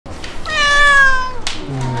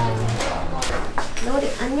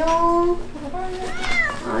안녕.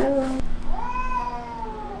 아유.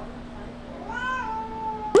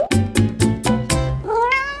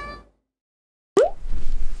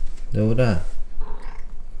 노을아,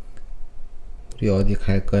 우리 어디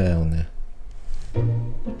갈 거야 오늘?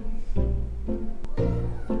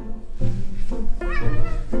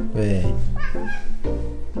 왜?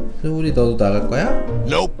 우리 너도 나갈 거야?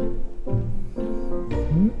 Nope.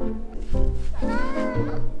 응?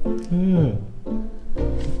 응.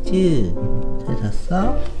 그치? 잘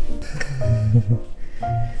잤어?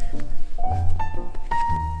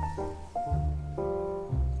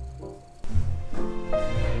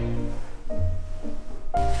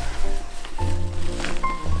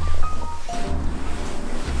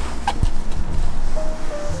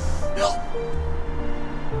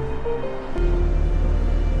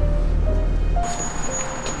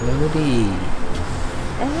 노을이.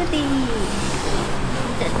 노을이.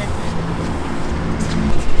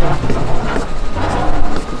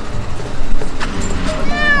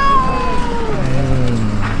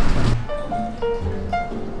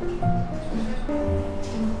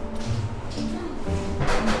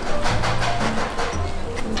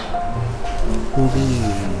 우리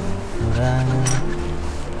노랑.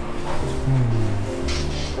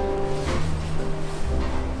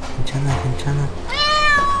 괜찮아, 괜찮아.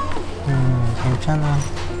 괜찮아.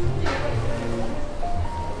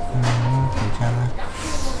 괜찮아.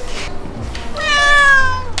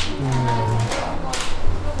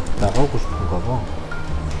 나가고 싶은가 봐.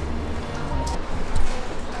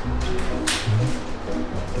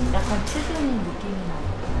 약간 치즈는 느낌이 나.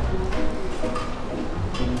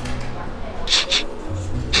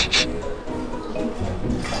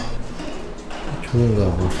 좋은가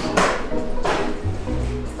봐.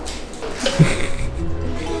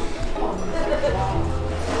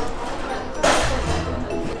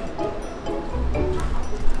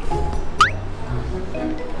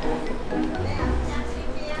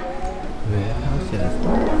 왜? 하우스에서?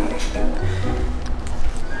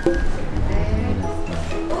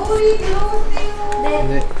 노을이 들어오세요.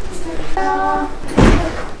 네.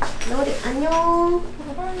 노을이 안녕.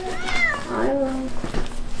 아유.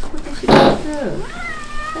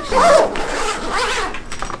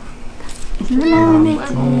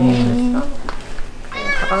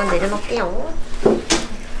 가방은 내려놓을게요.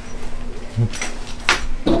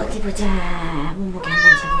 어디 보자. 몸무게 한번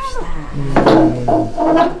재봅시다.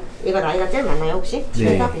 얘가 나이가 제일 많나요 혹시?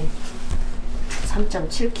 네.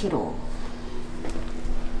 3.7kg.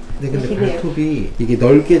 근데 발톱이 이게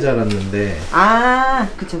넓게 자랐는데. 아,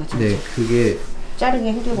 그쵸. 네, 그게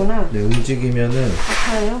자르게 해주구나. 네, 움직이면은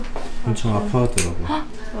아파요? 엄청 아파하더라고.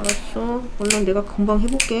 알았어. 얼른 내가 금방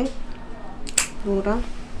해볼게. 노을아,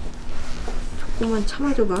 조금만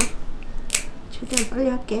참아줘봐. 최대한 빨리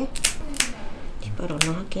할게. 뒷발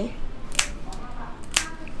얼른 할게.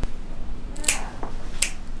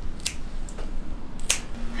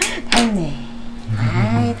 다 했네.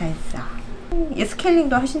 아이, 다 했어. 얘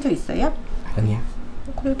스케일링도 하신 적 있어요? 아니야.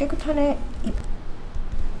 그래도 깨끗하네.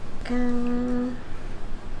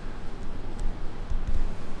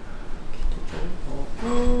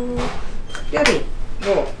 특별히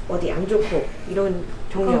뭐 어디 안 좋고 이런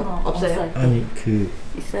경력 없어요? 아니 그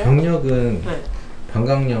있어요? 경력은 네.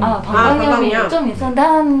 방광염. 방광염이 방광염. 좀 있었는데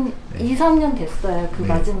한 2, 3년 됐어요. 그 네,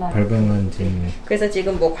 마지막. 발병한 지. 그래서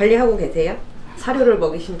지금 뭐 관리하고 계세요? 사료를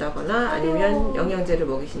먹이신다거나 아니면 영양제를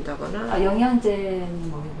먹이신다거나. 영양제는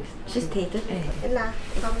먹이고 있어요. 시스테이드? 네. 일라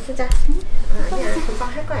이거 한번 쓰자. 아니야 금방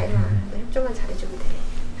할 거야. 일라 협조만 잘해주면 돼.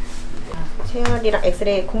 체열이랑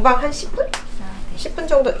엑스레이 금방 한 10분? 10분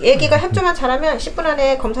정도. 애기가 협조만 잘하면 10분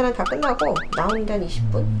안에 검사는 다 끝나고 나오는데 한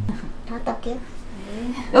 20분? 다 갔다 올게요.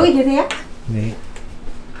 네. 여기 계세요? 네.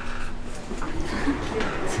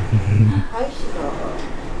 아이씨가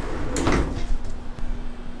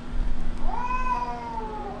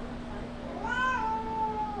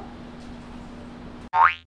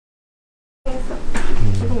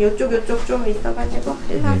지금 요쪽 좀 있어가지고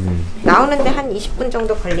일로 나오는데 한 20분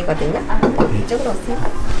정도 걸리거든요. 이쪽으로 오세요.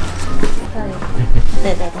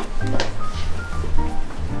 네네네.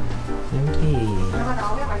 여기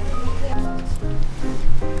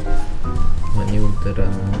많이 울더라.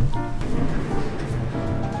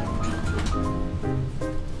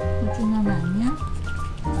 오징어 아니야?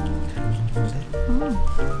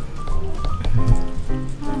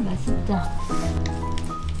 맛있다.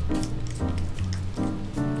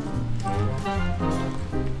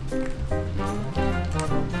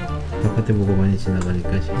 바깥에 뭐가 많이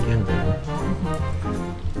지나가니까 신기한 거고.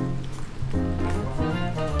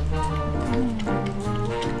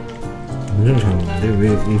 엄청 잘 먹는데? 왜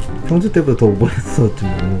평소 때보다 더 오버해서 좀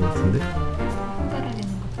먹는 것 같은데?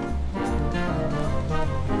 손가락에는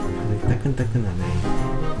따끈따끈하네.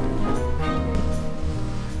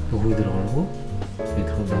 거기 들어가려고? 여기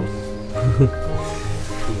들어간다고?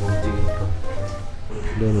 이거 움직이니까.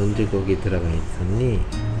 넌 언제 거기 들어가 있었니?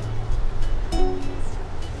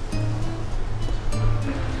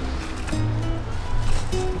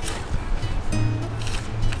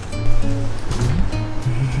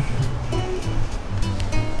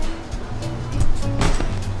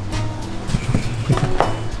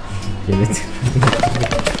 얘네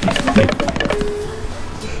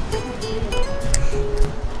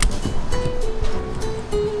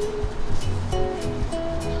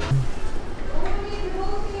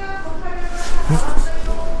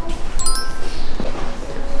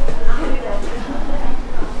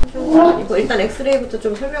이거 일단 엑스레이부터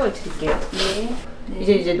좀 설명을 드릴게요.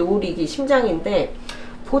 네. 이제 노을이기 심장인데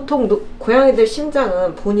보통 고양이들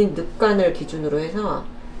심장은 본인 늑간을 기준으로 해서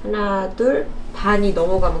하나, 둘, 반이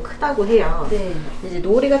넘어가면 크다고 해요. 네. 이제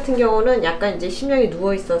노을이 같은 경우는 약간 이제 심장이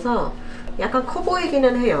누워 있어서 약간 커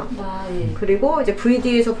보이기는 해요. 아, 예. 그리고 이제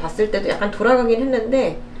VD에서 봤을 때도 약간 돌아가긴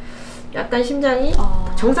했는데 약간 심장이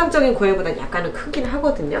정상적인 고양이보다 약간은 크긴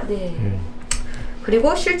하거든요. 네.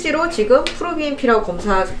 그리고 실제로 지금 프로비엔피라고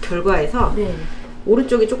검사 결과에서 네.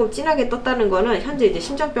 오른쪽이 조금 진하게 떴다는 거는 현재 이제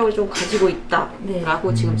심장병을 좀 가지고 네.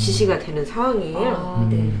 있다라고 지금 지시가 되는 상황이에요. 아,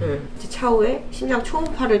 네. 이제 차후에 심장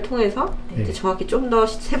초음파를 통해서 네. 이제 정확히 좀 더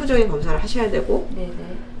세부적인 검사를 하셔야 되고, 네.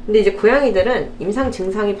 네. 근데 이제 고양이들은 임상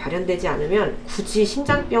증상이 발현되지 않으면 굳이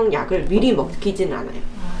심장병 약을 미리 먹이지는 않아요.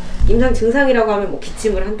 임상 증상이라고 하면 뭐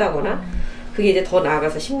기침을 한다거나 그게 이제 더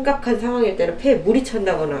나아가서 심각한 상황일 때는 폐에 물이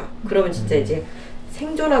찬다거나 그러면 진짜 이제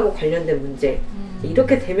생존하고 관련된 문제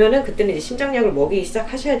이렇게 되면은 그때는 이제 심장약을 먹이기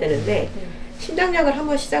시작하셔야 되는데 심장약을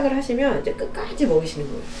한번 시작을 하시면 이제 끝까지 먹이시는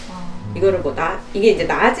거예요. 이거를 뭐 이게 이제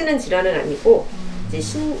나아지는 질환은 아니고 이제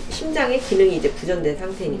심장의 기능이 이제 부전된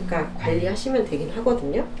상태니까 관리하시면 되긴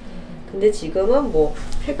하거든요. 근데 지금은 뭐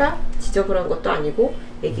폐가 지저분한 것도 아니고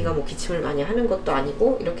애기가 뭐 기침을 많이 하는 것도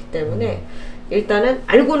아니고 이렇기 때문에 일단은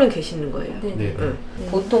알고는 계시는 거예요. 네.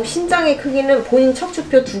 보통 심장의 크기는 본인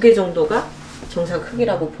척추뼈 2개 정도가 정상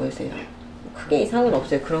크기라고 보이세요. 크게 이상은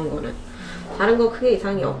없어요. 그런 거는 다른 건 크게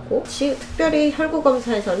이상이 없고, 특별히 혈구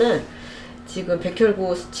검사에서는 지금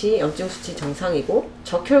백혈구 수치, 염증 수치 정상이고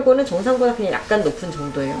적혈구는 정상보다 그냥 약간 높은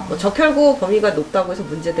정도예요. 뭐 적혈구 범위가 높다고 해서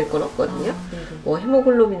문제될 건 없거든요. 뭐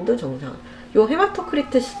헤모글로빈도 정상. 요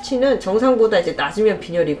헤마토크리트 수치는 정상보다 이제 낮으면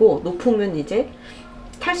빈혈이고 높으면 이제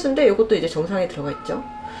탈수인데 이것도 이제 정상에 들어가 있죠.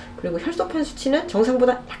 그리고 혈소판 수치는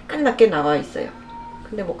정상보다 약간 낮게 나와 있어요.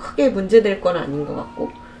 근데 뭐 크게 문제될 건 아닌 것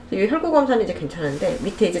같고, 이 혈구 검사는 이제 괜찮은데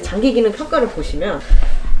밑에 이제 장기 기능 평가를 보시면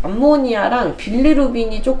암모니아랑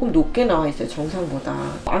빌리루빈이 조금 높게 나와 있어요. 정상보다.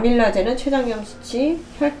 아밀라제는 췌장염 수치,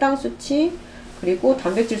 혈당 수치, 그리고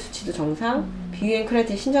단백질 수치도 정상, 비유엔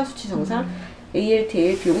크레아틴 신장 수치 정상, ALT,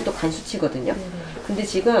 ALP 이것도 간 수치거든요. 근데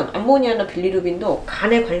지금 암모니아나 빌리루빈도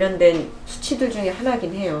간에 관련된 수치들 중에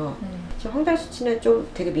하나긴 해요. 지금 황달 수치는 좀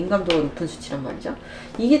되게 민감도가 높은 수치란 말이죠.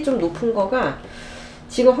 이게 좀 높은 거가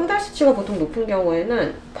지금 황달 수치가 보통 높은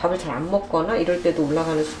경우에는 밥을 잘 안 먹거나 이럴 때도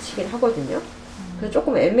올라가는 수치긴 하거든요. 그래서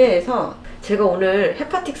조금 애매해서 제가 오늘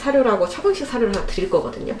헤파틱 사료라고 처방식 사료를 하나 드릴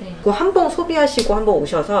거거든요. 그거 한 봉 소비하시고 한 번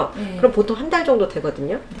오셔서 그럼 보통 한 달 정도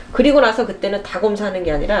되거든요. 그리고 나서 그때는 다 검사하는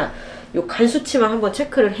게 아니라 요 간 수치만 한번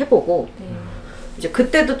체크를 해보고 이제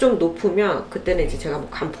그때도 좀 높으면 그때는 이제 제가 뭐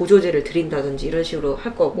간 보조제를 드린다든지 이런 식으로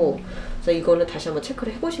할 거고, 그래서 이거는 다시 한번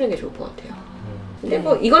체크를 해보시는 게 좋을 것 같아요. 근데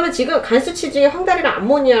뭐 이거는 지금 간 수치 중에 황달이랑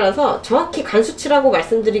암모니아라서 정확히 간 수치라고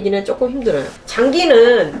말씀드리기는 조금 힘들어요.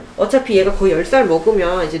 장기는 어차피 얘가 거의 10살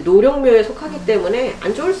먹으면 이제 노령묘에 속하기 때문에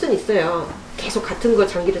안 좋을 순 있어요. 계속 같은 거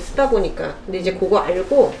장기를 쓰다 보니까. 근데 이제 그거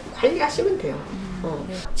알고 관리하시면 돼요.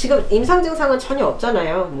 지금 임상 증상은 전혀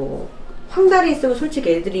없잖아요. 뭐 황달이 있으면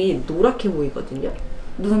솔직히 애들이 노랗게 보이거든요.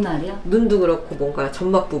 눈알이요? 눈도 그렇고 뭔가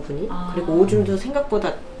점막 부분이, 그리고 오줌도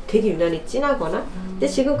생각보다 되게 유난히 진하거나. 근데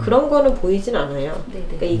지금 그런 거는 보이진 않아요.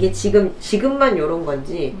 그러니까 이게 지금만 요런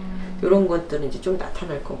건지 요런 것들은 이제 좀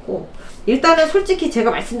나타날 거고, 일단은 솔직히 제가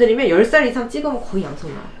말씀드리면 10살 이상 찍으면 거의 양성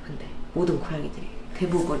나와요. 근데 모든 고양이들이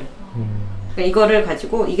대부분은 그러니까 이거를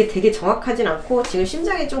가지고 이게 되게 정확하진 않고 지금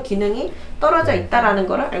심장에 좀 기능이 떨어져 있다라는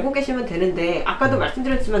거를 알고 계시면 되는데, 아까도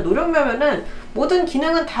말씀드렸지만 노령묘면은 모든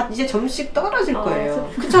기능은 다 이제 점씩 떨어질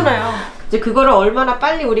거예요. 그렇잖아요. 이제 그거를 얼마나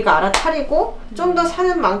빨리 우리가 알아차리고 좀 더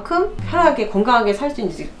사는 만큼 편하게 건강하게 살 수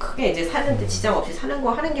있는지, 크게 이제 사는데 지장 없이 사는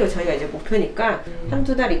거 하는 게 저희가 이제 목표니까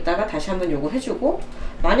한두 달 있다가 다시 한번 요거 해주고,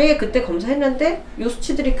 만약에 그때 검사했는데 요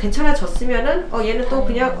수치들이 괜찮아졌으면은 얘는 또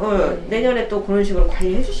그냥 내년에 또 그런 식으로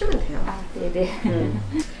관리해 주시면 돼요. 네네.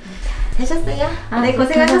 되셨어요? 네, 네,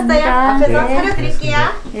 고생하셨어요. 감사합니다. 앞에서 네. 사료 드릴게요.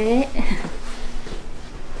 네.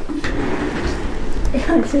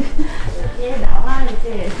 얘 나와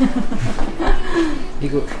이제.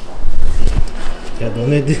 이거 야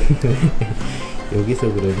너네들 왜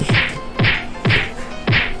여기서 그러니?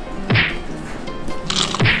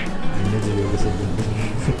 얘네들 여기서 그러니?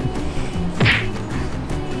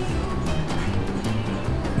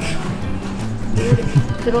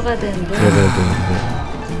 들어가야 되는데. 들어가야 되는데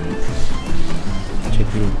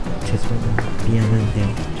저기 죄송합니다 미안한데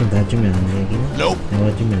좀 놔주면 안 돼 여기는?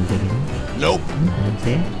 나와주면 안 되겠니? 안 돼?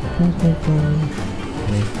 콩콩콩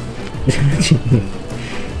네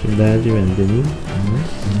좀 놔주면 안 되니?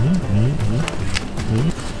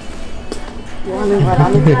 뭐 하는 거야?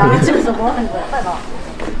 나는 집에서 뭐 하는 거야? 빨리 나.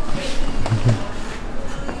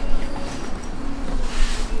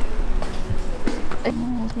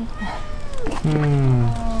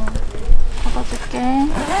 잡아줄게.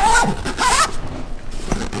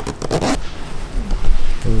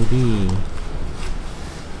 우리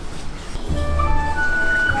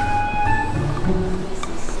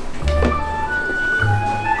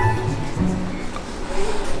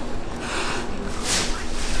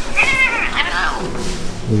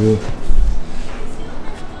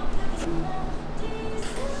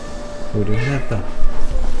우리 화났다.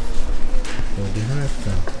 우리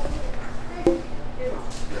화났다.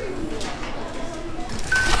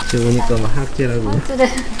 저 오니까 막 학질하고. 그래.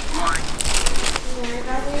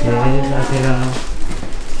 네, 가세요.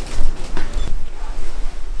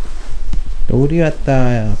 우리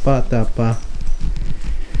왔다. 아빠 왔다, 아빠.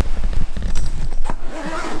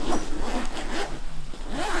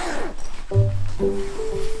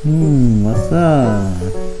 왔어.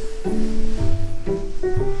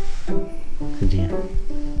 그지?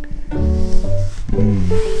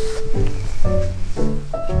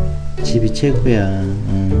 집이 최고야.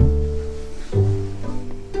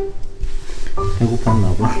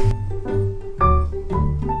 배고팠나봐.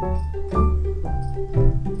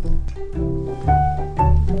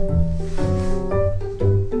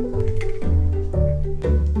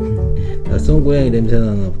 낯선 고양이 냄새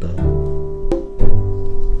나나보다.